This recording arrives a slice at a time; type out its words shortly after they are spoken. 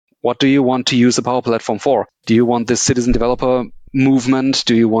What do you want to use the Power Platform for? Do you want this citizen developer movement?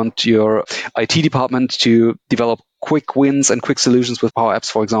 Do you want your IT department to develop quick wins and quick solutions with Power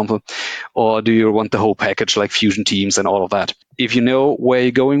Apps, for example? Or do you want the whole package like Fusion Teams and all of that? If you know where you're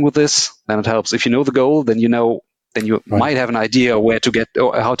going with this, then it helps. If you know the goal, then you might have an idea where to get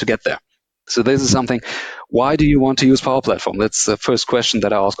or how to get there. So this is something. Why do you want to use Power Platform? That's the first question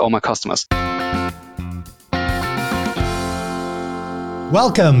that I ask all my customers.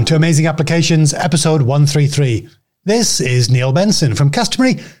 Welcome to Amazing Applications, episode 133. This is Neil Benson from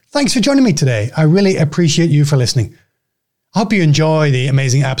Customery. Thanks for joining me today. I really appreciate you for listening. I hope you enjoy the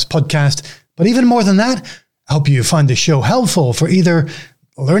Amazing Apps podcast, but even more than that, I hope you find the show helpful for either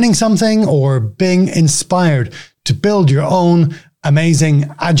learning something or being inspired to build your own amazing,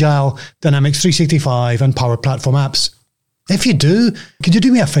 agile Dynamics 365 and Power Platform apps. If you do, could you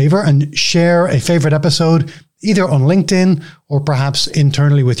do me a favor and share a favorite episode either on LinkedIn or perhaps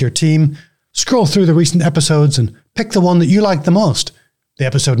internally with your team? Scroll through the recent episodes and pick the one that you like the most. The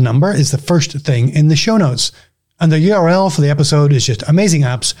episode number is the first thing in the show notes, and the URL for the episode is just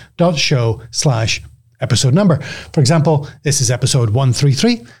amazingapps.show/episode number. For example, this is episode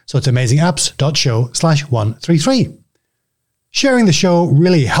 133, so it's amazingapps.show/133. Sharing the show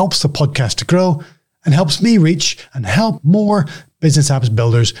really helps the podcast to grow and helps me reach and help more business apps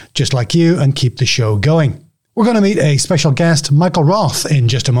builders just like you and keep the show going. We're going to meet a special guest, Michael Roth, in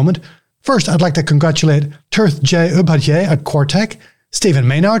just a moment. First, I'd like to congratulate Tirth J. Upadhyay at Quartech, Stephen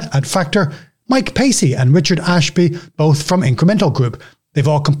Maynard at Factor, Mike Pacey and Richard Ashby, both from Incremental Group. They've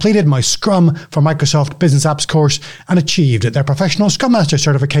all completed my Scrum for Microsoft Business Apps course and achieved their professional Scrum Master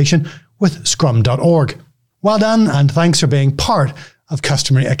certification with scrum.org. Well done, and thanks for being part of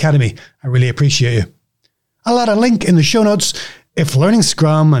Customery Academy. I really appreciate you. I'll add a link in the show notes if learning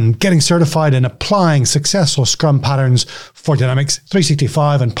Scrum and getting certified in applying successful Scrum patterns for Dynamics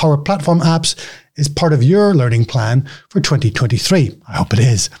 365 and Power Platform apps is part of your learning plan for 2023. I hope it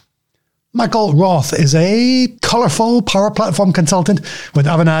is. Michael Roth is a colourful Power Platform consultant with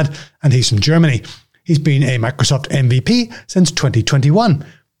Avanade, and he's from Germany. He's been a Microsoft MVP since 2021.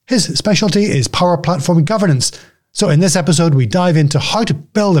 His specialty is Power Platform governance. So in this episode, we dive into how to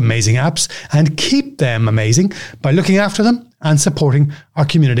build amazing apps and keep them amazing by looking after them and supporting our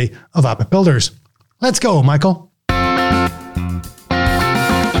community of app builders. Let's go, Michael.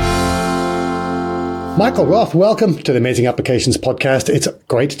 Michael Roth, welcome to the Amazing Applications podcast. It's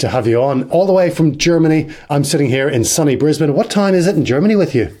great to have you on all the way from Germany. I'm sitting here in sunny Brisbane. What time is it in Germany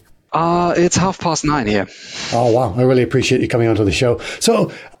with you? It's 9:30 here. Oh, wow. I really appreciate you coming onto the show.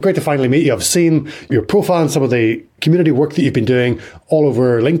 So great to finally meet you. I've seen your profile and some of the community work that you've been doing all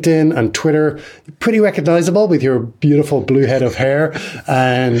over LinkedIn and Twitter. Pretty recognizable with your beautiful blue head of hair.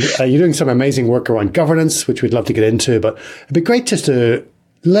 And you're doing some amazing work around governance, which we'd love to get into. But it'd be great just to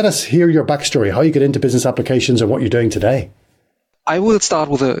let us hear your backstory, how you get into business applications and what you're doing today. I will start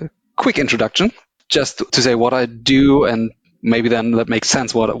with a quick introduction, just to say what I do, and maybe then that makes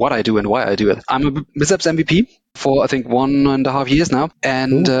sense what I do and why I do it. I'm a BizApps MVP for, I think, 1.5 years now.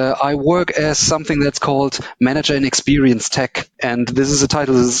 And I work as something that's called Manager in Experience Tech. And this is a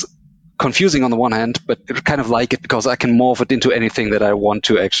title that is confusing on the one hand, but I kind of like it because I can morph it into anything that I want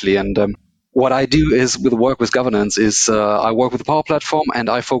to actually. And what I do is with governance is I work with the Power Platform and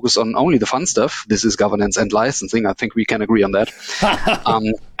I focus on only the fun stuff. This is governance and licensing. I think we can agree on that.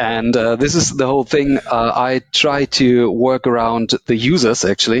 This is the whole thing. I try to work around the users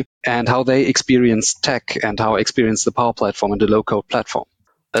actually and how they experience tech and how I experience the Power Platform and the low-code platform.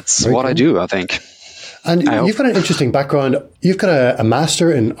 That's what I do, I think. And you've got an interesting background. You've got a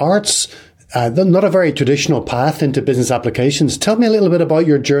master in arts. Not a very traditional path into business applications. Tell me a little bit about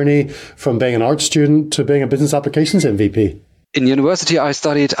your journey from being an art student to being a business applications MVP. In university, I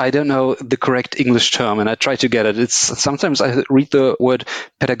studied, I don't know the correct English term, and I try to get it. It's sometimes I read the word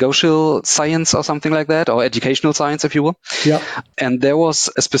pedagogical science or something like that, or educational science, if you will. Yeah. And there was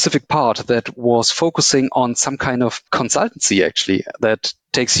a specific part that was focusing on some kind of consultancy, actually, that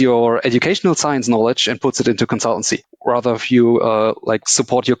takes your educational science knowledge and puts it into consultancy. Rather, if you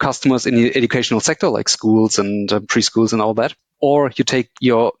support your customers in the educational sector, like schools and preschools and all that, or you take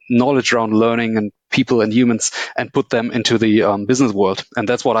your knowledge around learning and people and humans and put them into the business world. And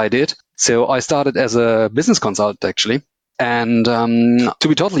that's what I did. So I started as a business consultant, actually. And to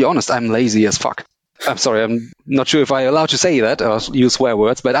be totally honest, I'm lazy as fuck. I'm sorry, I'm not sure if I'm allowed to say that or use swear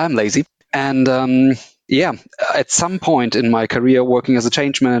words, but I'm lazy. And at some point in my career, working as a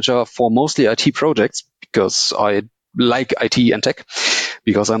change manager for mostly IT projects, because I like IT and tech,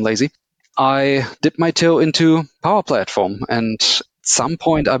 because I'm lazy, I dipped my toe into Power Platform. And at some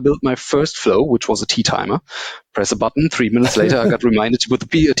point, I built my first flow, which was a tea timer, press a button. 3 minutes later, I got reminded to put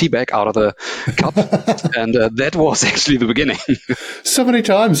the tea bag out of the cup. And that was actually the beginning. So many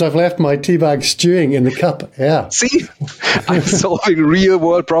times I've left my tea bag stewing in the cup. Yeah. See, I'm solving real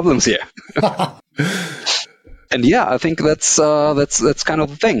world problems here. And yeah, I think that's kind of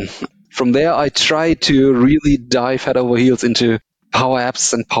the thing. From there, I tried to really dive head over heels into Power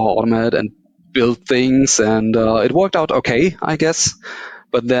Apps and Power Automate and build things, and it worked out okay, I guess.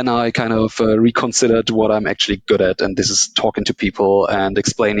 But then I kind of reconsidered what I'm actually good at, and this is talking to people and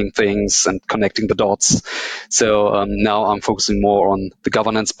explaining things and connecting the dots. So now I'm focusing more on the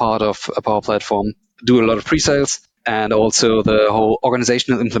governance part of a Power Platform, do a lot of pre-sales, and also the whole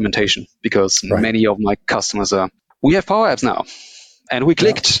organizational implementation, because many of my customers we have Power Apps now, and we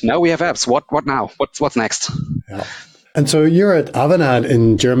clicked. Now we have apps. What now? What's next? Yeah. And so you're at Avanade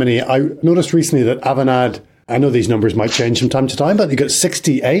in Germany. I noticed recently that Avanade, I know these numbers might change from time to time, but you got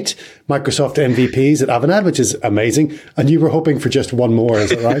 68 Microsoft MVPs at Avanade, which is amazing. And you were hoping for just one more, is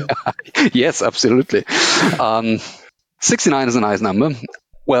that right? Yes, absolutely. 69 is a nice number.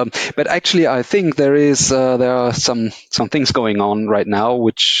 Well, but actually, I think there are some things going on right now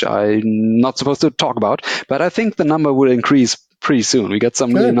which I'm not supposed to talk about. But I think the number will increase pretty soon. We got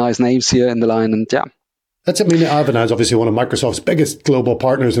some really nice names here in the line, and yeah. Avanade is obviously one of Microsoft's biggest global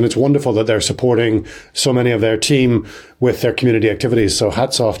partners, and it's wonderful that they're supporting so many of their team with their community activities. So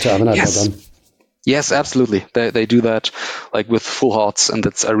hats off to Avanade. Yes. Well done. Yes, absolutely. They do that like with full hearts, and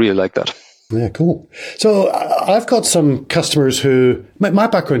I really like that. Yeah, cool. So I've got some customers who, my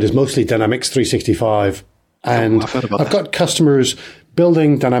background is mostly Dynamics 365, and I've got customers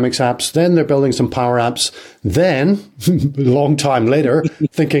building Dynamics apps, then they're building some Power Apps, then, a long time later,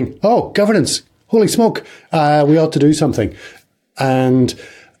 thinking, oh, governance. Holy smoke, we ought to do something. And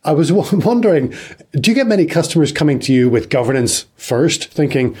I was wondering, do you get many customers coming to you with governance first,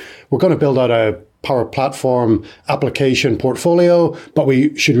 thinking we're going to build out a Power Platform application portfolio, but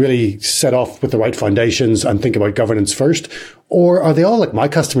we should really set off with the right foundations and think about governance first? Or are they all like my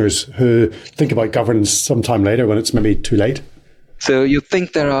customers who think about governance sometime later when it's maybe too late? So you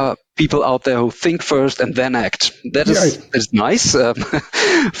think there are people out there who think first and then act. That is nice.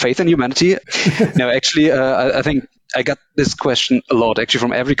 Faith in humanity. No, actually, I think I got this question a lot, actually,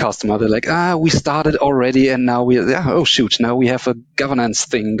 from every customer. They're like, we started already, and now now we have a governance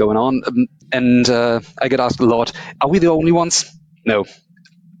thing going on. And I get asked a lot, are we the only ones? No.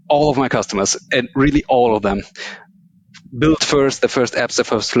 All of my customers, and really all of them, build first the first apps, the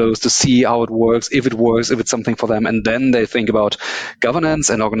first flows to see how it works, if it's something for them. And then they think about governance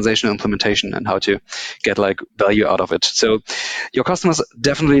and organizational implementation and how to get like value out of it. So your customers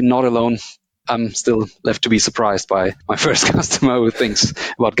definitely not alone. I'm still left to be surprised by my first customer who thinks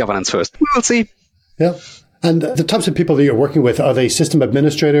about governance first. We will see. Yeah. And the types of people that you're working with, are they system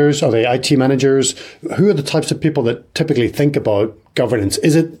administrators? Are they IT managers? Who are the types of people that typically think about governance?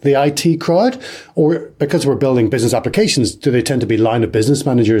 Is it the IT crowd? Or because we're building business applications, do they tend to be line of business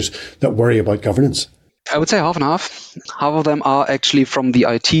managers that worry about governance? I would say half and half. Half of them are actually from the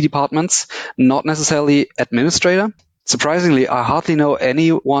IT departments, not necessarily administrator. Surprisingly, I hardly know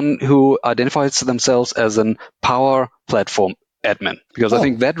anyone who identifies themselves as a Power Platform admin, because I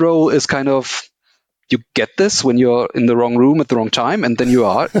think that role is kind of, you get this when you're in the wrong room at the wrong time, and then you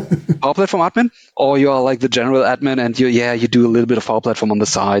are Power Platform admin, or you are like the general admin and you do a little bit of Power Platform on the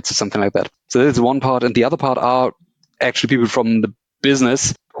sides or something like that. So that's one part. And the other part are actually people from the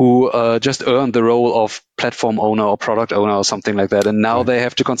business who just earned the role of platform owner or product owner or something like that. And now they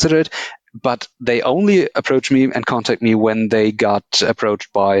have to consider it, but they only approach me and contact me when they got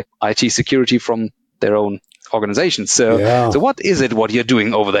approached by IT security from their own organization. So what is it what you're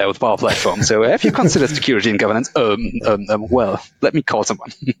doing over there with Power Platform? So have you considered security and governance? Well, let me call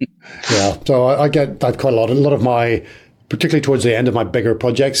someone. Yeah. So I get that quite a lot. A lot of my, particularly towards the end of my bigger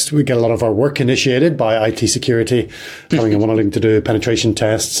projects, we get a lot of our work initiated by IT security, coming and wanting to do penetration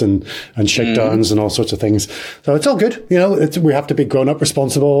tests and shakedowns and all sorts of things. So it's all good. You know, we have to be grown up,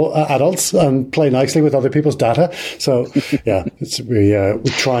 responsible adults and play nicely with other people's data. So yeah, we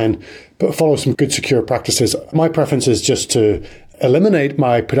try and follow some good secure practices. My preference is just to eliminate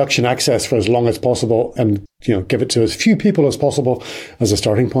my production access for as long as possible and, give it to as few people as possible as a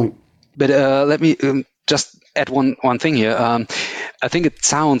starting point. But let me just add one thing here. I think it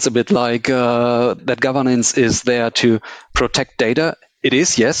sounds a bit like that governance is there to protect data. It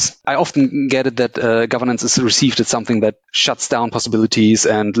is, yes. I often get it that governance is received as something that shuts down possibilities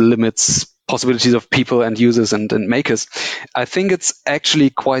and limits possibilities of people and users and makers. I think it's actually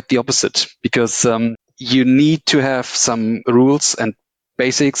quite the opposite, because you need to have some rules and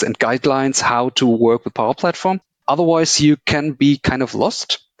basics and guidelines how to work with Power Platform. Otherwise, you can be kind of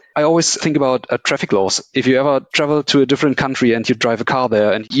lost. I always think about traffic laws. If you ever travel to a different country and you drive a car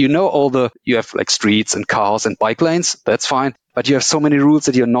there and you have like streets and cars and bike lanes, that's fine. But you have so many rules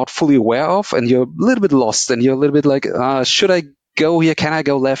that you're not fully aware of and you're a little bit lost and you're a little bit like, should I go here? Can I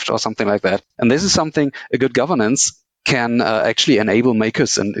go left or something like that? And this is something a good governance can actually enable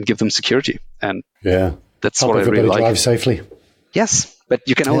makers and give them security. And that's help what I really like. Drive safely. Yes, but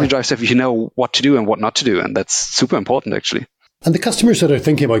you can only drive safe if you know what to do and what not to do. And that's super important, actually. And the customers that are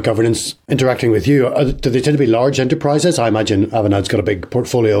thinking about governance interacting with you, do they tend to be large enterprises? I imagine Avanad's got a big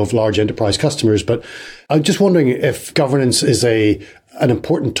portfolio of large enterprise customers, but I'm just wondering if governance is an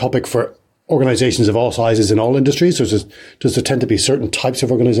important topic for organizations of all sizes in all industries, or does there tend to be certain types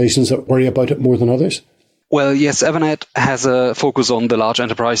of organizations that worry about it more than others? Well, yes, Avanad has a focus on the large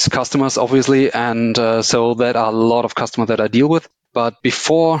enterprise customers, obviously, and so there are a lot of customers that I deal with. But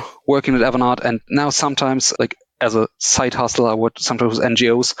before working at Avanad, and now sometimes like as a side hustle, I work sometimes with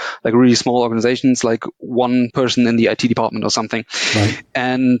NGOs, like really small organizations, like one person in the IT department or something. Right.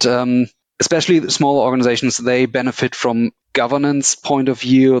 And especially the small organizations, they benefit from governance point of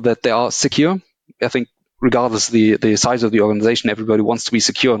view that they are secure. I think regardless of the size of the organization, everybody wants to be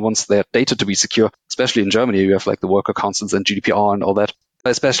secure and wants their data to be secure. Especially in Germany, you have like the worker councils and GDPR and all that. I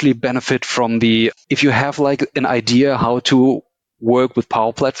especially benefit from if you have like an idea how to work with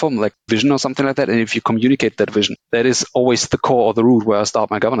Power Platform, like vision or something like that, and if you communicate that vision, that is always the core or the root where I start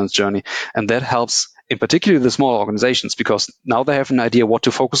my governance journey. And that helps in particular the small organizations, because now they have an idea what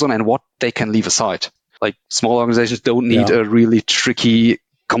to focus on and what they can leave aside. Like small organizations don't need a really tricky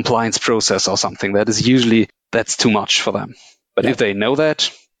compliance process or something. That's too much for them. But if they know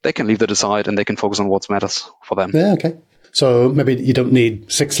that, they can leave that aside and they can focus on what matters for them. Yeah, okay. So maybe you don't need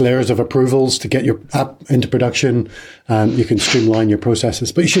 6 layers of approvals to get your app into production. You can streamline your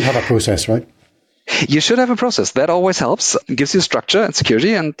processes, but you should have a process, right? You should have a process. That always helps. It gives you structure and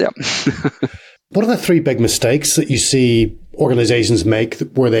security, and What are the 3 big mistakes that you see organizations make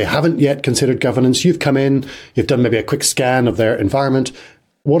where they haven't yet considered governance? You've come in, you've done maybe a quick scan of their environment.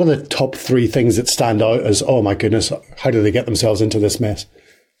 What are the top 3 things that stand out as, oh my goodness, how do they get themselves into this mess?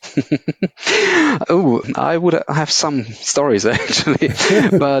 Oh, I would have some stories actually,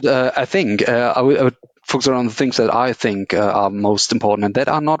 but I think I would focus on the things that I think are most important and that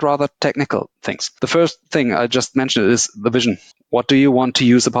are not rather technical things. The first thing I just mentioned is the vision. What do you want to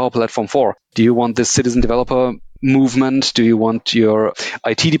use the Power Platform for? Do you want this citizen developer movement? Do you want your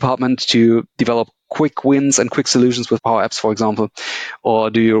IT department to develop quick wins and quick solutions with Power Apps, for example? Or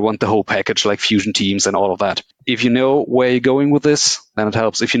do you want the whole package like Fusion Teams and all of that? If you know where you're going with this, then it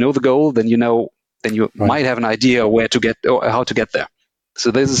helps. If you know the goal, then you might have an idea where to get or how to get there.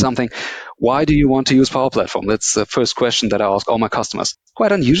 So this is something. Why do you want to use Power Platform? That's the first question that I ask all my customers.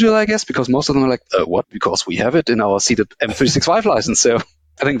 Quite unusual, I guess, because most of them are like, what? Because we have it in our seated M365 license. So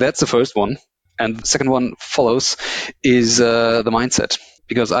I think that's the first one. And the second one follows is the mindset.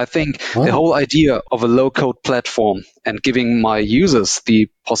 Because I think the whole idea of a low-code platform and giving my users the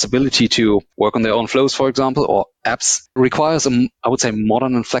possibility to work on their own flows, for example, or apps, requires I would say,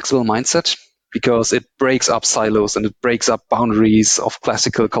 modern and flexible mindset, because it breaks up silos and it breaks up boundaries of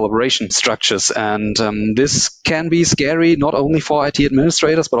classical collaboration structures. And this can be scary, not only for IT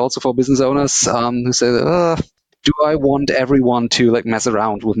administrators, but also for business owners who say, do I want everyone to like mess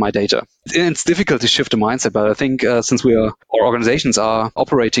around with my data? It's difficult to shift a mindset, but I think since our organizations are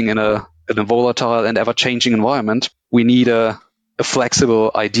operating in a volatile and ever-changing environment, we need a flexible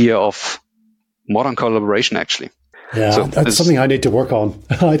idea of modern collaboration, actually. Yeah, so that's something I need to work on.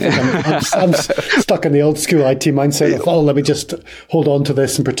 I think I'm stuck in the old school IT mindset of, let me just hold on to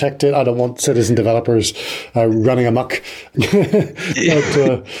this and protect it. I don't want citizen developers running amok. But,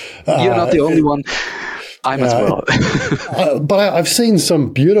 you're not the only one. I'm as well. But I've seen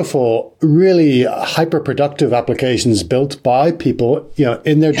some beautiful, really hyper-productive applications built by people,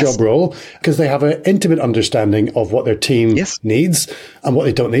 in their job role, because they have an intimate understanding of what their team needs and what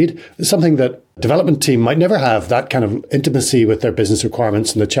they don't need. Something that development team might never have, that kind of intimacy with their business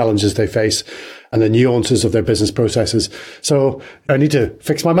requirements and the challenges they face and the nuances of their business processes. So I need to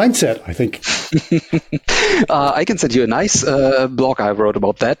fix my mindset, I think. I can send you a nice blog I wrote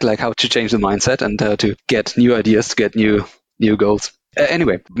about that, like how to change the mindset and to get new ideas, to get new goals.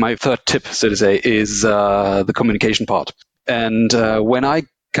 Anyway, my third tip, so to say, is the communication part. And when I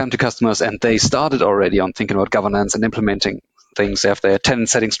come to customers and they started already on thinking about governance and implementing things, they have their tenant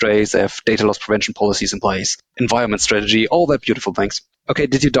setting strays, they have data loss prevention policies in place, environment strategy, all that beautiful things. Okay,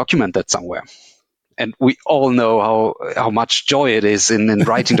 did you document that somewhere? And we all know how much joy it is in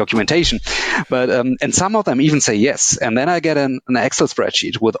writing documentation. But and some of them even say yes. And then I get an Excel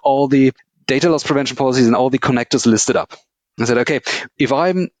spreadsheet with all the data loss prevention policies and all the connectors listed up. I said, okay, if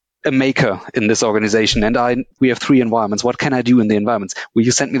I'm a maker in this organization, and we have 3 environments. What can I do in the environments? Will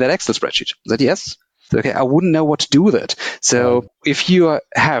you send me that Excel spreadsheet? I said, yes. Okay, I wouldn't know what to do with it. So if you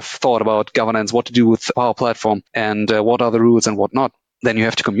have thought about governance, what to do with Power Platform, and what are the rules and what not, then you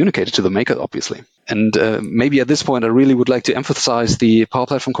have to communicate it to the maker, obviously. And maybe at this point, I really would like to emphasize the Power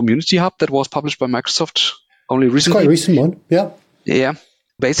Platform Community Hub that was published by Microsoft only recently. It's quite a recent one, yeah. Yeah,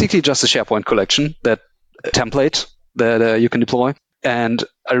 basically just a SharePoint collection, that template that you can deploy. And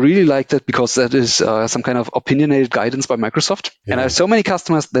I really like that because that is some kind of opinionated guidance by Microsoft. Yeah. And I have so many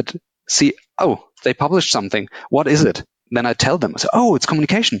customers that see, oh, they published something. What is it? Then I tell them, I say, oh, it's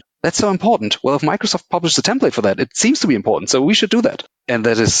communication. That's so important. Well, if Microsoft published a template for that, it seems to be important. So we should do that. And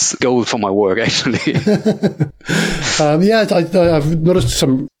that is gold for my work, actually. I've noticed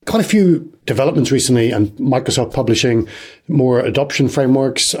quite a few developments recently, and Microsoft publishing more adoption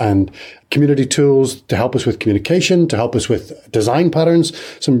frameworks and community tools to help us with communication, to help us with design patterns.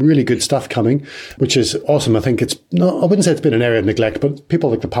 Some really good stuff coming, which is awesome. I think I wouldn't say it's been an area of neglect, but people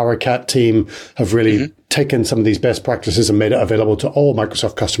like the PowerCat team have really taken some of these best practices and made it available to all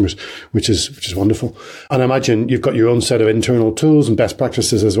Microsoft customers, which is wonderful. And I imagine you've got your own set of internal tools and best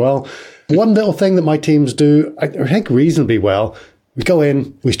practices as well. One little thing that my teams do, I think reasonably well, we go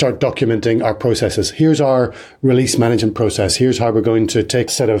in, we start documenting our processes. Here's our release management process. Here's how we're going to take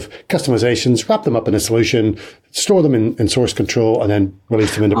a set of customizations, wrap them up in a solution, store them in source control, and then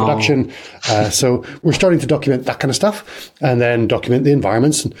release them into production. So we're starting to document that kind of stuff, and then document the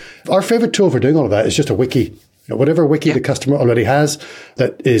environments. Our favorite tool for doing all of that is just a wiki. Whatever wiki the customer already has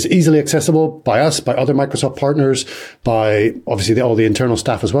that is easily accessible by us, by other Microsoft partners, by obviously all the internal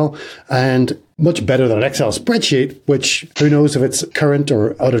staff as well, and much better than an Excel spreadsheet, which who knows if it's current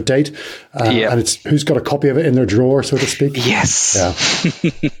or out of date, and it's who's got a copy of it in their drawer, so to speak. Yes.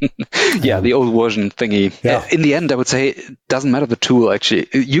 Yeah, the old version thingy. Yeah. In the end, I would say it doesn't matter the tool, actually.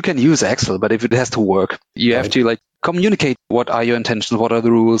 You can use Excel, but if it has to work, you have to communicate what are your intentions, what are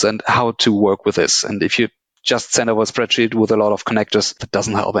the rules, and how to work with this. And if you just send over a spreadsheet with a lot of connectors, that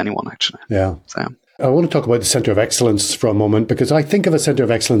doesn't help anyone, actually. Yeah. So I want to talk about the Center of Excellence for a moment, because I think of a Center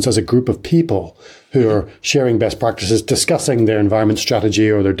of Excellence as a group of people who are sharing best practices, discussing their environment strategy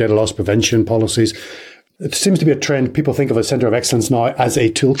or their data loss prevention policies. It seems to be a trend. People think of a Center of Excellence now as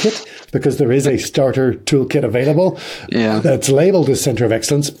a toolkit, because there is a starter toolkit available that's labeled as Center of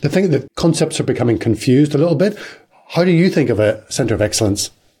Excellence. I think the concepts are becoming confused a little bit. How do you think of a Center of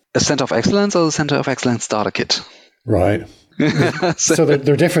Excellence? A Center of Excellence or the Center of Excellence starter kit? Right. So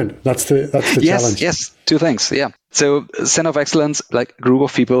they're different. That's the challenge. Yes, 2 things. Yeah. So Center of Excellence, like a group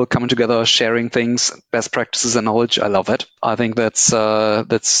of people coming together, sharing things, best practices and knowledge. I love that. I think that's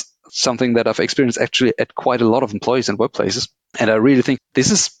something that I've experienced actually at quite a lot of employees and workplaces. And I really think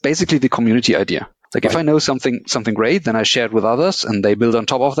this is basically the community idea. Like if I know something great, then I share it with others and they build on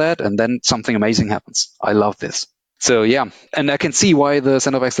top of that, and then something amazing happens. I love this. So yeah, and I can see why the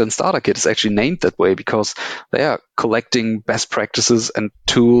Center of Excellence Starter Kit is actually named that way, because they are collecting best practices and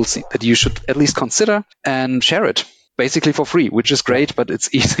tools that you should at least consider and share it basically for free, which is great, but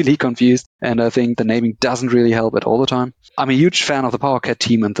it's easily confused. And I think the naming doesn't really help at all the time. I'm a huge fan of the PowerCat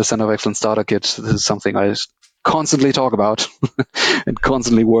team and the Center of Excellence Starter Kit. This is something I constantly talk about and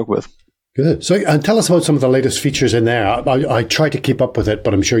constantly work with. Good. So and tell us about some of the latest features in there. I try to keep up with it,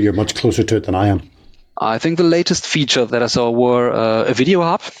 but I'm sure you're much closer to it than I am. I think the latest feature that I saw were a video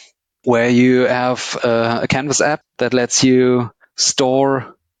hub, where you have a Canvas app that lets you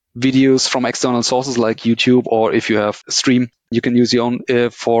store videos from external sources like YouTube, or if you have Stream, you can use your own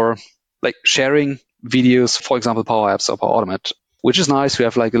for like sharing videos, for example, Power Apps or Power Automate, which is nice. We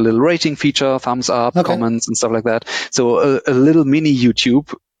have like a little rating feature, thumbs up, comments and stuff like that. So a little mini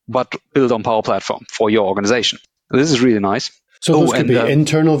YouTube, but built on Power Platform for your organization. This is really nice. So those could be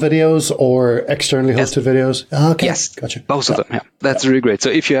internal videos or externally hosted videos? Okay. Yes, gotcha. Both of them, yeah. That's really great.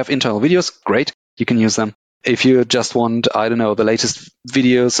 So if you have internal videos, great, you can use them. If you just want, I don't know, the latest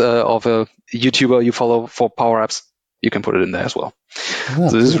videos of a YouTuber you follow for Power Apps, you can put it in there as well.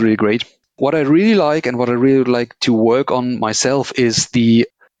 So this is really great. What I really like and what I really would like to work on myself is the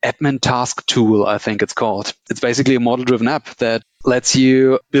admin task tool, I think it's called. It's basically a model-driven app that lets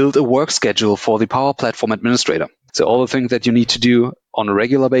you build a work schedule for the Power Platform administrator. So all the things that you need to do on a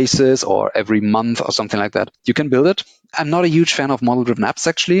regular basis or every month or something like that, you can build it. I'm not a huge fan of model-driven apps,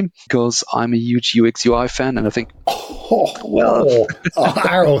 actually, because I'm a huge UX UI fan, and I think...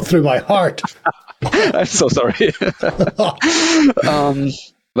 arrow through my heart. I'm so sorry.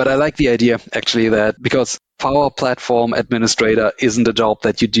 But I like the idea, actually, that because Power Platform Administrator isn't a job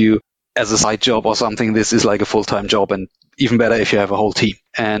that you do as a side job or something. This is like a full-time job, and even better if you have a whole team.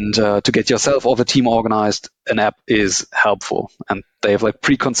 And to get yourself or the team organized, an app is helpful. And they have like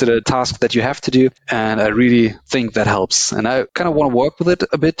pre-considered tasks that you have to do. And I really think that helps. And I kind of want to work with it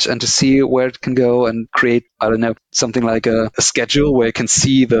a bit and to see where it can go and create, I don't know, something like a schedule where you can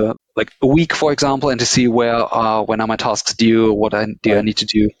see the, like a week, for example, and to see when are my tasks due, what I need to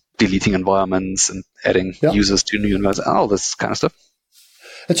do, deleting environments and adding users to new environments, all this kind of stuff.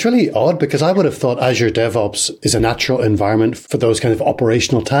 It's really odd because I would have thought Azure DevOps is a natural environment for those kind of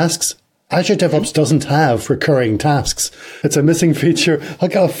operational tasks. Azure DevOps doesn't have recurring tasks. It's a missing feature.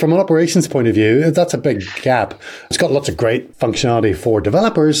 Like, from an operations point of view, that's a big gap. It's got lots of great functionality for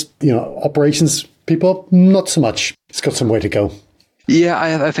developers. Operations people, not so much. It's got some way to go. Yeah,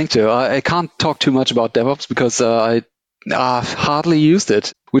 I think so. I can't talk too much about DevOps because I hardly used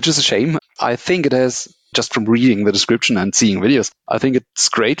it, which is a shame. I think it has, just from reading the description and seeing videos, I think it's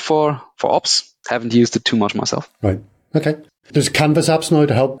great for ops. Haven't used it too much myself. Right. Okay. There's Canvas apps now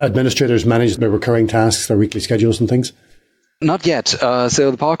to help administrators manage their recurring tasks, their weekly schedules and things? Not yet. So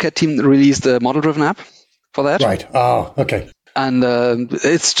the PowerCat team released a model-driven app for that. Right. Oh, okay. And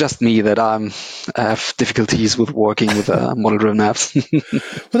it's just me that I have difficulties with working with model-driven apps.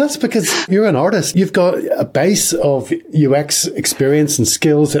 Well, that's because you're an artist. You've got a base of UX experience and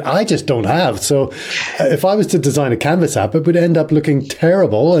skills that I just don't have. So if I was to design a Canvas app, it would end up looking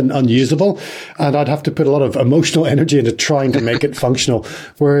terrible and unusable. And I'd have to put a lot of emotional energy into trying to make it functional.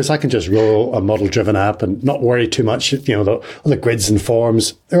 Whereas I can just roll a model-driven app and not worry too much. All the grids and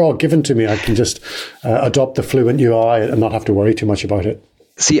forms, they're all given to me. I can just adopt the Fluent UI and not have to worry too much about it.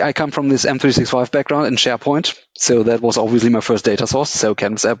 See, I come from this M365 background in SharePoint, so that was obviously my first data source. So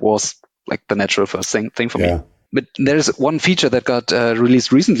Canvas app was like the natural first thing for me. But there's one feature that got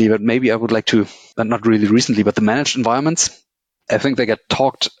released recently, but maybe I would like to, not really recently, but the managed environments. I think they get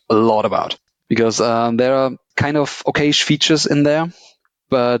talked a lot about because there are kind of okayish features in there,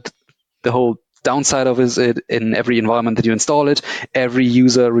 but the whole downside of it in every environment that you install it, every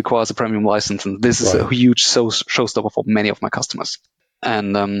user requires a premium license, and this is a huge showstopper for many of my customers.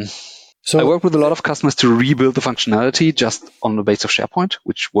 And so I work with a lot of customers to rebuild the functionality just on the base of SharePoint,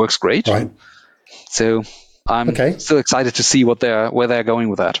 which works great. Right. So I'm still excited to see where they're going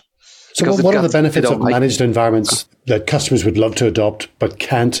with that. So what are the benefits of managed environments that customers would love to adopt but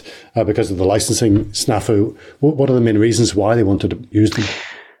can't because of the licensing snafu? What are the main reasons why they want to use them?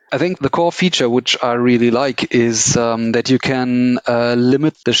 I think the core feature, which I really like, is that you can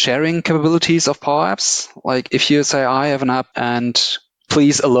limit the sharing capabilities of Power Apps. Like if you say, I have an app and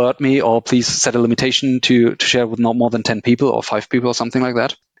please alert me, or please set a limitation to share with not more than 10 people or 5 people or something like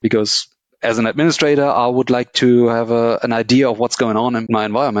that. Because as an administrator, I would like to have an idea of what's going on in my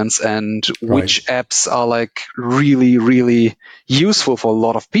environments and which apps are like really, really useful for a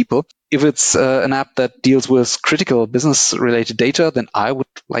lot of people. If it's an app that deals with critical business-related data, then I would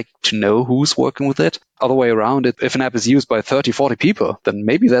like to know who's working with it. Other way around, if an app is used by 30, 40 people, then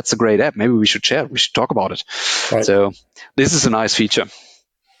maybe that's a great app. Maybe we should share it. We should talk about it. Right. So this is a nice feature.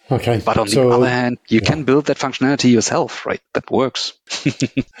 Okay. But on the other hand, you can build that functionality yourself, right? That works. Do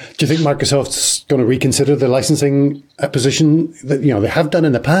you think Microsoft's going to reconsider the licensing position that they have done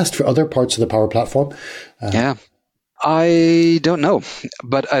in the past for other parts of the Power Platform? Yeah. I don't know,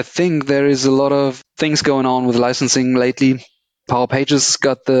 but I think there is a lot of things going on with licensing lately. Power Pages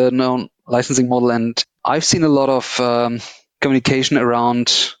got the known licensing model, and I've seen a lot of communication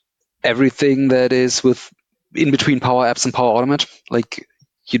around everything that is in between Power Apps and Power Automate. Like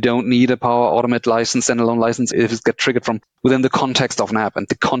you don't need a Power Automate license, standalone license, if it's get triggered from within the context of an app, and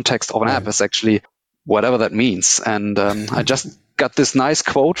the context of an app is actually whatever that means. And I just got this nice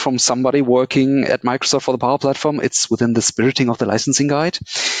quote from somebody working at Microsoft for the Power Platform. It's within the spiriting of the licensing guide.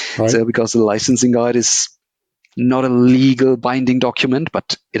 Right. So because the licensing guide is not a legal binding document,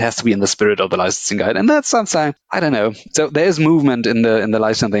 but it has to be in the spirit of the licensing guide. And that's something, I don't know. So there's movement in the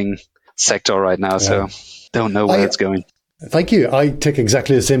licensing sector right now. So don't know where it's going. Thank you. I take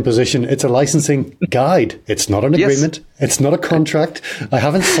exactly the same position. It's a licensing guide. It's not an agreement. It's not a contract. I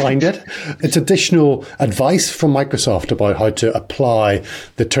haven't signed it. It's additional advice from Microsoft about how to apply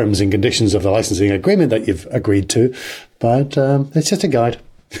the terms and conditions of the licensing agreement that you've agreed to. But it's just a guide.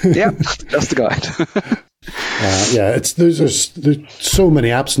 Yeah, just a guide. There's so many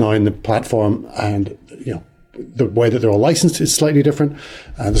apps now in the platform, and the way that they're all licensed is slightly different.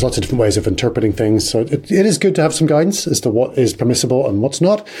 There's lots of different ways of interpreting things. So it is good to have some guidance as to what is permissible and what's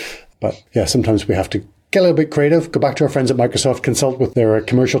not. But sometimes we have to get a little bit creative, go back to our friends at Microsoft, consult with their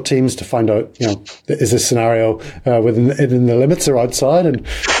commercial teams to find out, is this scenario within the limits or outside, and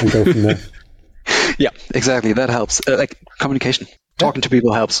go from there. Yeah, exactly. That helps. Like communication, talking to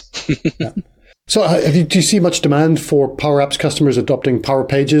people helps. So do you see much demand for Power Apps customers adopting Power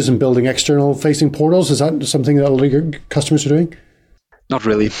Pages and building external facing portals? Is that something that a lot of your customers are doing? Not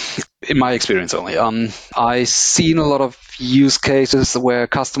really, in my experience only. I've seen a lot of use cases where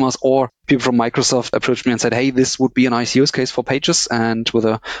customers or people from Microsoft approached me and said, hey, this would be a nice use case for Pages. And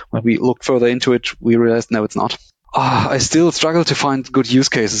when we looked further into it, we realized, no, it's not. I still struggle to find good use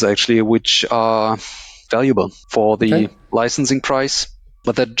cases, actually, which are valuable for the licensing price.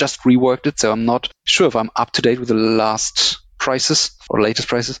 But they just reworked it, so I'm not sure if I'm up to date with the last prices or latest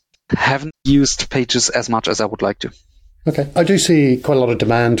prices. Haven't used Pages as much as I would like to. Okay. I do see quite a lot of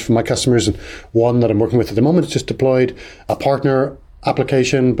demand from my customers, and one that I'm working with at the moment has just deployed a partner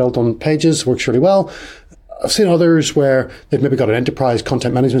application built on Pages, works really well. I've seen others where they've maybe got an enterprise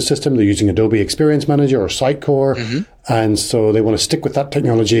content management system. They're using Adobe Experience Manager or Sitecore. And so they want to stick with that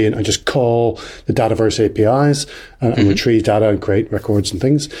technology and just call the Dataverse APIs and retrieve data and create records and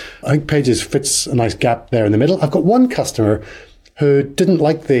things. I think Pages fits a nice gap there in the middle. I've got one customer who didn't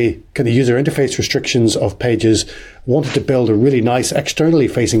like the kind of user interface restrictions of Pages, wanted to build a really nice externally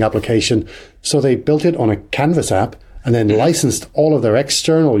facing application. So they built it on a Canvas app and then licensed all of their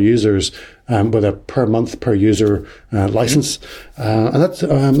external users with a per month per user license, and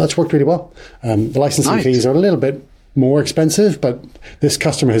that's worked really well. The licensing fees are a little bit more expensive, but this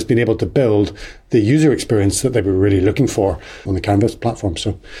customer has been able to build the user experience that they were really looking for on the Canvas platform.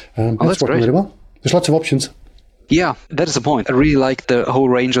 So that's working really well. There's lots of options. Yeah, that is the point. I really like the whole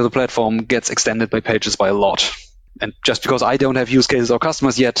range of the platform gets extended by Pages by a lot. And just because I don't have use cases or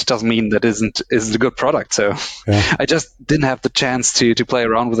customers yet doesn't mean that isn't a good product. So I just didn't have the chance to play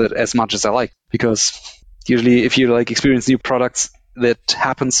around with it as much as I like. Because usually if you experience new products, that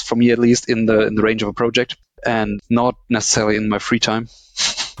happens for me at least in the range of a project and not necessarily in my free time.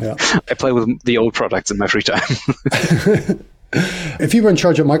 Yeah. I play with the old products in my free time. If you were in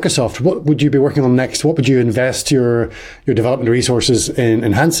charge at Microsoft, what would you be working on next? What would you invest your development resources in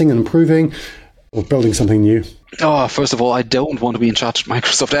enhancing and improving or building something new? Oh, first of all, I don't want to be in charge at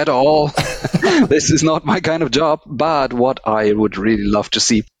Microsoft at all. This is not my kind of job. But what I would really love to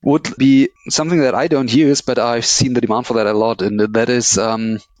see would be something that I don't use, but I've seen the demand for that a lot. And that is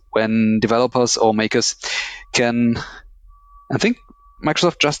when developers or makers can, I think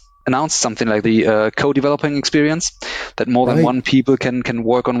Microsoft just announced something like the co-developing experience, that more than one people can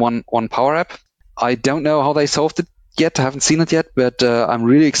work on one Power App. I don't know how they solved it yet. I haven't seen it yet, but I'm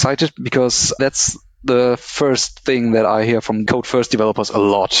really excited because that's the first thing that I hear from code first developers a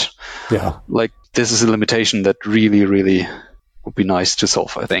lot. Yeah. This is a limitation that really, really would be nice to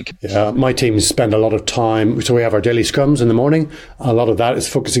solve, I think. Yeah, my teams spend a lot of time. So we have our daily scrums in the morning. A lot of that is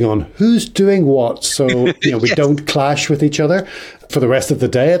focusing on who's doing what. So we don't clash with each other for the rest of the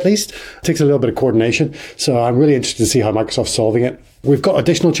day, at least. It takes a little bit of coordination. So I'm really interested to see how Microsoft's solving it. We've got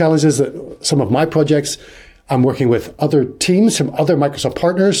additional challenges that some of my projects, I'm working with other teams from other Microsoft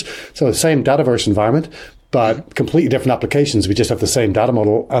partners. So the same Dataverse environment, but completely different applications. We just have the same data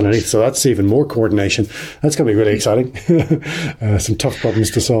model underneath. So that's even more coordination. That's going to be really exciting. Some tough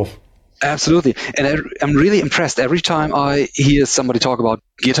problems to solve. Absolutely. And I'm really impressed every time I hear somebody talk about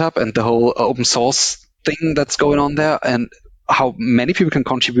GitHub and the whole open source thing that's going on there and how many people can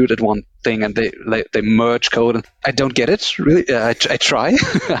contribute at one thing and they merge code. And I don't get it, really. I try.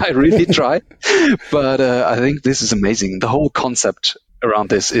 I really try. But I think this is amazing. The whole concept around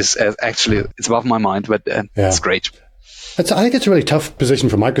this is actually, it's above my mind, but it's great. I think it's a really tough position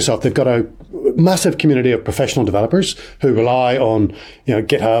for Microsoft. They've got a massive community of professional developers who rely on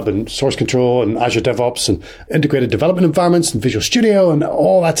GitHub and source control and Azure DevOps and integrated development environments and Visual Studio and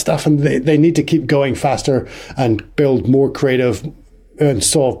all that stuff. And they need to keep going faster and build more creative and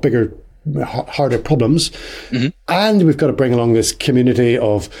solve bigger, harder problems. Mm-hmm. And we've got to bring along this community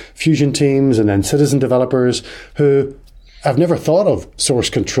of Fusion teams and then citizen developers who I've never thought of source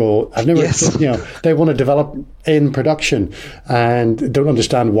control. I've never, they want to develop in production and don't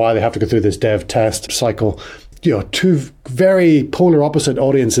understand why they have to go through this dev test cycle. Two very polar opposite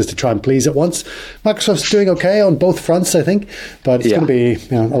audiences to try and please at once. Microsoft's doing okay on both fronts, I think, but it's going to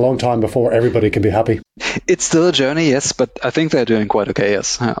be a long time before everybody can be happy. It's still a journey, yes, but I think they're doing quite okay,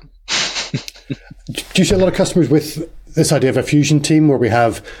 yes. Yeah. Do you see a lot of customers with this idea of a fusion team where we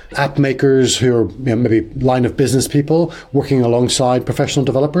have app makers who are maybe line of business people working alongside professional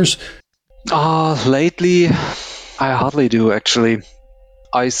developers? Lately, I hardly do, actually.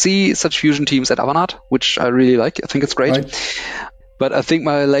 I see such fusion teams at Avanade, which I really like. I think it's great. Right. But I think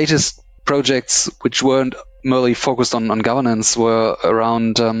my latest projects, which weren't merely focused on governance, were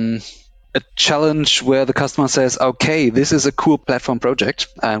around a challenge where the customer says, okay, this is a cool platform project,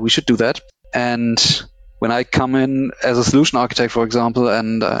 and we should do that. And when I come in as a solution architect, for example,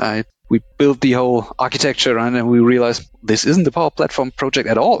 and I we built the whole architecture and then we realized this isn't the Power Platform project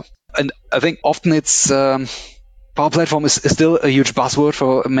at all. And I think often it's Power Platform is still a huge buzzword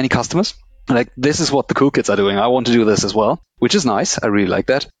for many customers. Like, this is what the cool kids are doing. I want to do this as well, which is nice. I really like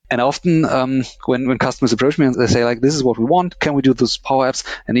that. And often when customers approach me and they say, like, this is what we want, can we do those Power Apps?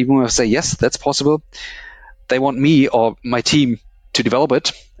 And even when I say, yes, that's possible, they want me or my team to develop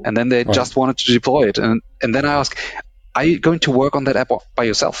it, and then they just wanted to deploy it. And then I ask, are you going to work on that app by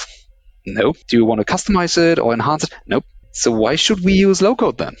yourself? No. Do you want to customize it or enhance it? Nope. So why should we use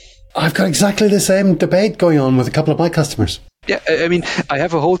low-code then? I've got exactly the same debate going on with a couple of my customers. Yeah, I mean, I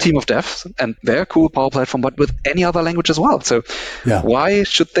have a whole team of devs, and they're cool Power Platform, but with any other language as well. So why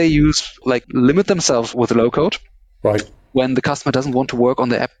should they limit themselves with low-code when the customer doesn't want to work on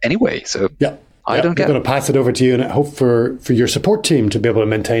the app anyway? So I don't get it. I'm going to pass it over to you and hope for your support team to be able to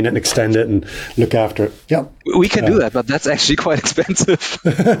maintain it and extend it and look after it. Yeah, we can do that, but that's actually quite expensive.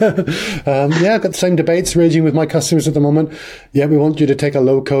 I've got the same debates raging with my customers at the moment. Yeah, we want you to take a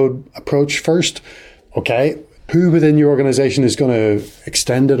low-code approach first. Okay, who within your organization is going to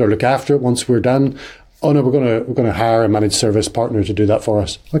extend it or look after it once we're done? Oh no, we're going to hire a managed service partner to do that for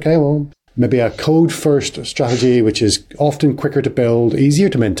us. Okay, well, maybe a code-first strategy, which is often quicker to build, easier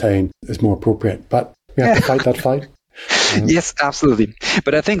to maintain, is more appropriate. But we have to fight that fight. Yes, absolutely.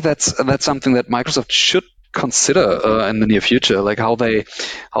 But I think that's something that Microsoft should consider in the near future, like how they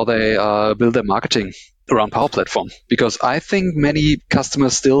build their marketing around Power Platform. Because I think many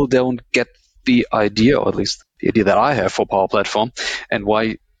customers still don't get the idea, or at least the idea that I have for Power Platform, and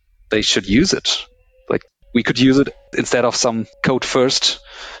why they should use it. Like, we could use it instead of some code-first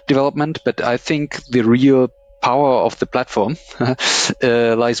development, but I think the real power of the platform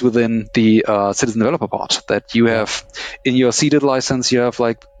lies within the citizen developer part. That you have in your seeded license, you have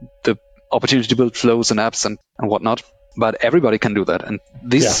like the opportunity to build flows and apps and whatnot. But everybody can do that, and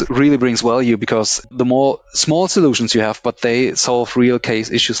this really brings value, because the more small solutions you have, but they solve real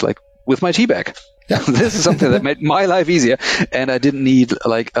case issues, like with my tea bag. This is something that made my life easier, and I didn't need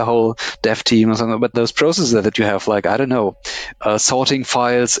like a whole dev team or something. But those processes that you have, like, I don't know, sorting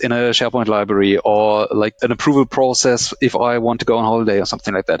files in a SharePoint library, or like an approval process if I want to go on holiday or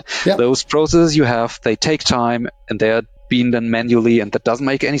something like that. Those processes you have, they take time, and they are being done manually, and that doesn't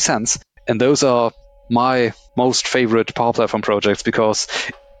make any sense. And those are my most favorite Power Platform projects, because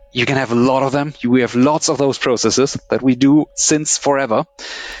you can have a lot of them. We have lots of those processes that we do since forever.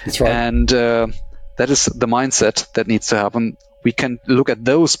 That's right. And that is the mindset that needs to happen. We can look at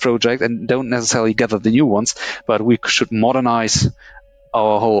those projects and don't necessarily gather the new ones, but we should modernize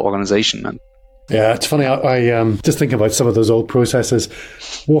our whole organization. And yeah, it's funny. I just think about some of those old processes.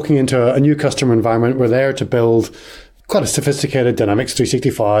 Walking into a new customer environment, we're there to build quite a sophisticated Dynamics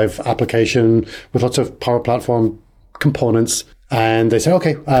 365 application with lots of Power Platform components. And they say,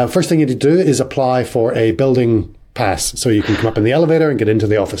 okay, first thing you need to do is apply for a building pass so you can come up in the elevator and get into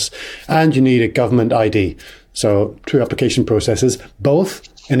the office. And you need a government ID. So 2 application processes, both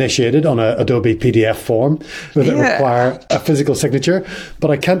initiated on a Adobe PDF form that require a physical signature,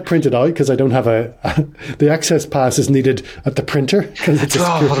 but I can't print it out because I don't have the access pass is needed at the printer because it's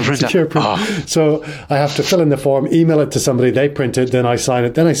a secure print. So I have to fill in the form, email it to somebody, they print it, then I sign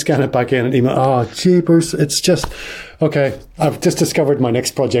it, then I scan it back in and email. Oh, jeepers. It's just, okay, I've just discovered my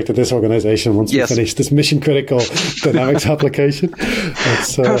next project at this organization once we finish this mission critical Dynamics application.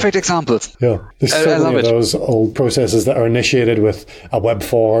 It's, perfect example. Yeah. There's so many of those old processes that are initiated with a web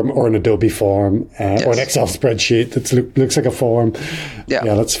form or an Adobe form or an Excel spreadsheet that looks like a form.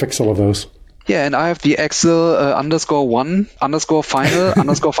 Yeah, let's fix all of those. Yeah, and I have the Excel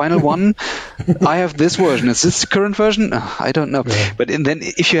 _1_final one. I have this version. Is this the current version? I don't know. Yeah. But then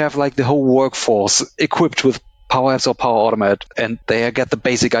if you have like the whole workforce equipped with Power Apps or Power Automate, and they get the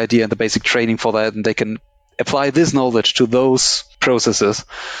basic idea and the basic training for that, and they can apply this knowledge to those processes,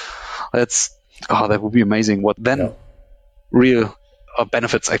 that would be amazing. What then real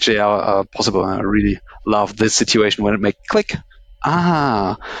benefits actually are possible. And I really love this situation when it makes click.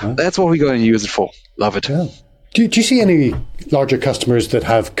 That's what we're going to use it for. Love it. Yeah. Do you see any larger customers that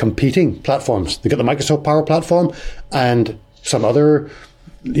have competing platforms? They got the Microsoft Power Platform and some other,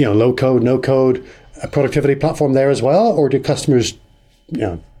 low code, no code productivity platform there as well, or do customers,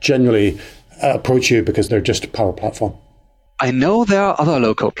 generally approach you because they're just a Power Platform? I know there are other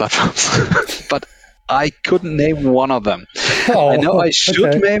low code platforms, but I couldn't name one of them. I know I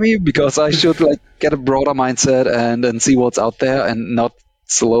should maybe, because I should get a broader mindset and see what's out there and not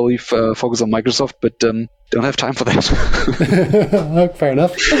slowly focus on Microsoft, but don't have time for that. Fair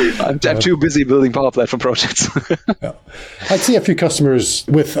enough. I'm too busy building Power Platform projects. Yeah. I'd see a few customers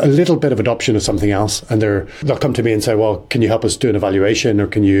with a little bit of adoption of something else, and they'll come to me and say, well, can you help us do an evaluation, or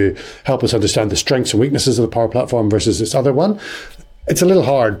can you help us understand the strengths and weaknesses of the Power Platform versus this other one? It's a little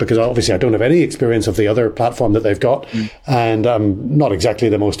hard because obviously I don't have any experience of the other platform that they've got, and I'm not exactly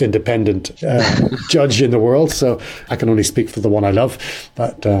the most independent judge in the world, so I can only speak for the one I love.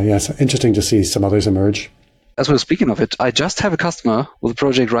 But it's interesting to see some others emerge. As we're speaking of it, I just have a customer with a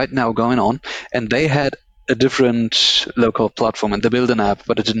project right now going on, and they had a different local platform, and they built an app,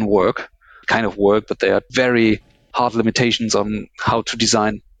 but it didn't work. Kind of worked, but they had very hard limitations on how to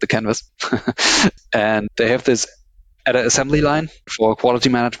design the canvas. And they have this at an assembly line for quality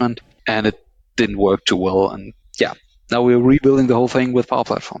management, and it didn't work too well. And now we're rebuilding the whole thing with Power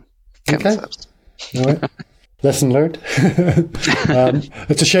Platform. Okay. All right. Lesson learned.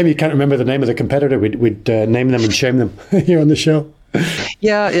 It's a shame you can't remember the name of the competitor. We'd name them and shame them here on the show.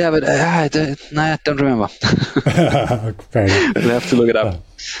 Yeah, but I don't remember. Fair enough. We'll have to look it up.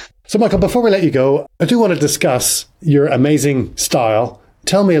 So, Michael, before we let you go, I do want to discuss your amazing style.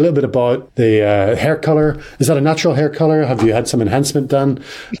 Tell me a little bit about the hair color. Is that a natural hair color? Have you had some enhancement done?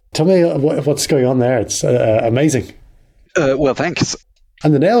 Tell me what's going on there. It's amazing. Well, thanks.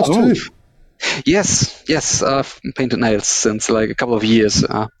 And the nails too. Yes. I've painted nails since like a couple of years.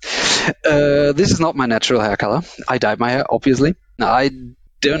 This is not my natural hair color. I dyed my hair, obviously. I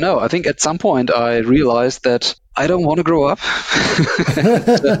don't know. I think at some point I realized that I don't want to grow up.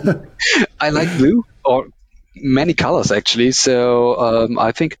 I like blue, or many colors actually, so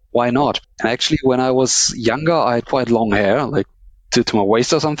I think why not? And actually when I was younger I had quite long hair, like to my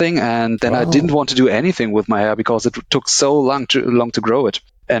waist or something, and then I didn't want to do anything with my hair because it took so long to grow it.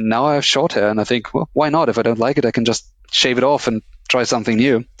 And now I have short hair, and I think, well, why not? If I don't like it, I can just shave it off and try something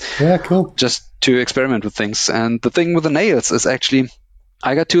new. Yeah, cool. Just to experiment with things. And the thing with the nails is actually,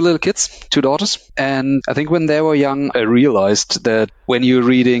 I got 2 little kids, 2 daughters, and I think when they were young, I realized that when you're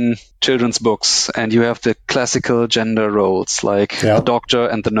reading children's books and you have the classical gender roles, like the doctor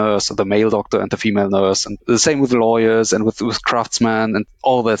and the nurse, or the male doctor and the female nurse, and the same with lawyers and with craftsmen and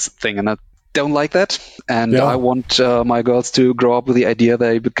all that thing, and I don't like that, and I want my girls to grow up with the idea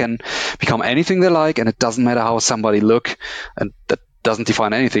they can become anything they like, and it doesn't matter how somebody look, and that doesn't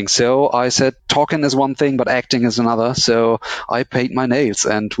define anything. So I said talking is one thing, but acting is another. So I paint my nails,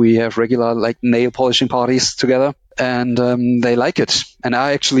 and we have regular like nail polishing parties together, and they like it. And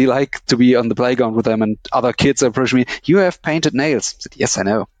I actually like to be on the playground with them, and other kids approach me, you have painted nails. I said, yes, I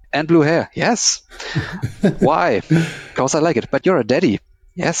know. And blue hair. Yes. Why? Because I like it. But you're a daddy.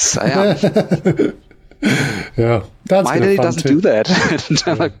 Yes, I am. Yeah. That's my daddy doesn't do that. And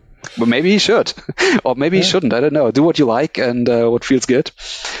I'm like, well, maybe he should, or maybe he shouldn't. I don't know. Do what you like and what feels good.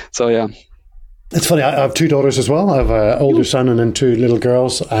 So, yeah. It's funny. I have 2 daughters as well. I have an older son and then 2 little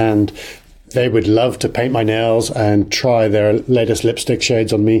girls, and they would love to paint my nails and try their latest lipstick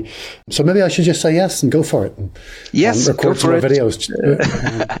shades on me. So maybe I should just say yes and go for it. And, yes, record some videos.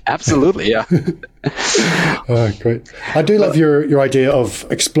 Absolutely, yeah. Great. I do love your idea of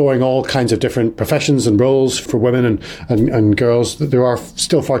exploring all kinds of different professions and roles for women and girls. There are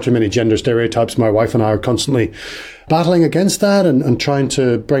still far too many gender stereotypes. My wife and I are constantly battling against that and trying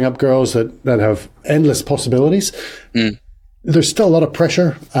to bring up girls that have endless possibilities. There's still a lot of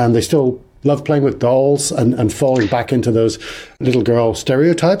pressure, and they still love playing with dolls and falling back into those little girl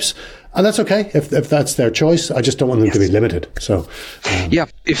stereotypes. And that's okay if that's their choice. I just don't want them to be limited. So,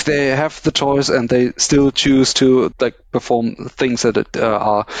 if they have the choice and they still choose to like perform things that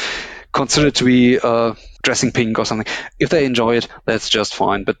are considered to be dressing pink or something, if they enjoy it, that's just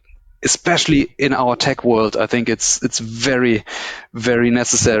fine. But especially in our tech world, I think it's very, very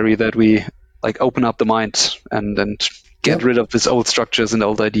necessary that we like open up the mind and get rid of these old structures and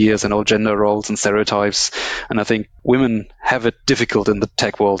old ideas and old gender roles and stereotypes. And I think women have it difficult in the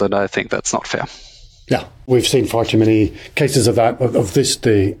tech world, and I think that's not fair. Yeah, we've seen far too many cases of that, of this,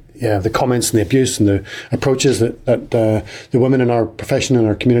 the comments and the abuse and the approaches that the women in our profession and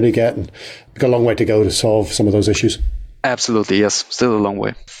our community get. And we've got a long way to go to solve some of those issues. Absolutely, yes. Still a long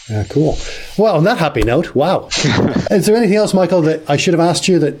way. Yeah, cool. Well, on that happy note, wow. Is there anything else, Michael, that I should have asked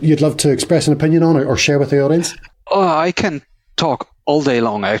you that you'd love to express an opinion on or share with the audience? Oh, I can talk all day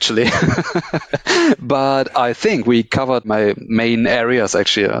long, actually. But I think we covered my main areas,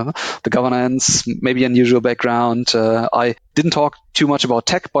 actually. The governance, maybe unusual background. I didn't talk too much about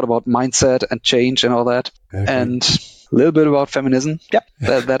tech, but about mindset and change and all that. Okay. And a little bit about feminism. Yeah,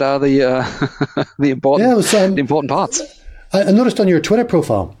 that are the important parts. I noticed on your Twitter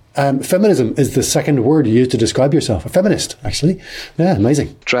profile, Feminism is the second word you use to describe yourself. A feminist, actually. Yeah,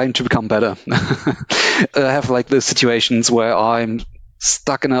 amazing. Trying to become better. I have like the situations where I'm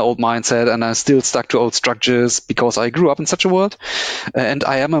stuck in an old mindset and I'm still stuck to old structures because I grew up in such a world. And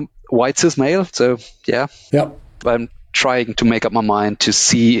I am a white cis male. So, yeah. Yep. I'm trying to make up my mind to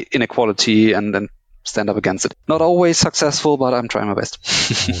see inequality and then stand up against it. Not always successful, but I'm trying my best.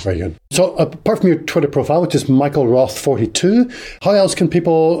 Very good. So apart from your Twitter profile, which is Michael Roth 42, how else can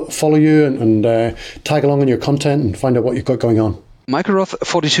people follow you and tag along in your content and find out what you've got going on? Michael Roth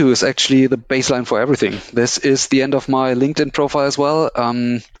 42 is actually the baseline for everything. This is the end of my LinkedIn profile as well.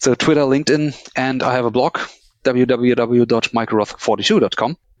 So Twitter, LinkedIn, and I have a blog,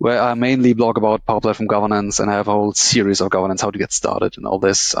 www.michaelroth42.com, where I mainly blog about Power Platform governance, and I have a whole series of governance, how to get started and all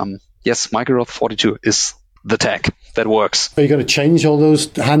this. Yes, MichaelRoth42 is the tag that works. Are you going to change all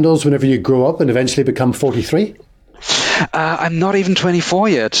those handles whenever you grow up and eventually become 43? I'm not even 24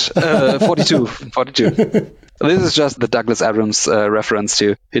 yet. 42. This is just the Douglas Adams reference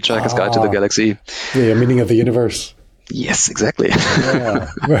to Hitchhiker's Guide to the Galaxy. The meaning of the universe. Yes, exactly. Yeah,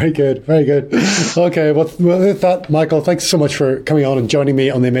 very good, very good. Okay, well, with that, Michael, thanks so much for coming on and joining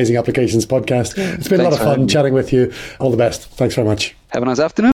me on the Amazing Applications podcast. It's been a lot of fun chatting with you. All the best. Thanks very much. Have a nice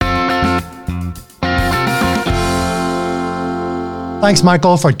afternoon. Thanks,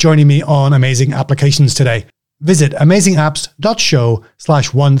 Michael, for joining me on Amazing Applications today. Visit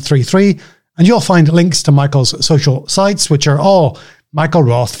amazingapps.show/133 and you'll find links to Michael's social sites, which are all Michael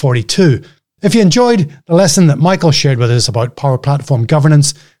Roth 42. If you enjoyed the lesson that Michael shared with us about Power Platform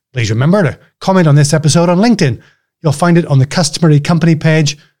governance, please remember to comment on this episode on LinkedIn. You'll find it on the customary company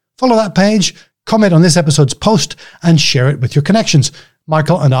page. Follow that page, comment on this episode's post, and share it with your connections.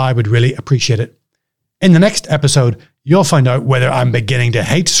 Michael and I would really appreciate it. In the next episode, you'll find out whether I'm beginning to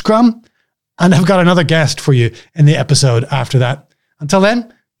hate Scrum, and I've got another guest for you in the episode after that. Until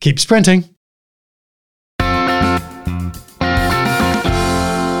then, keep sprinting.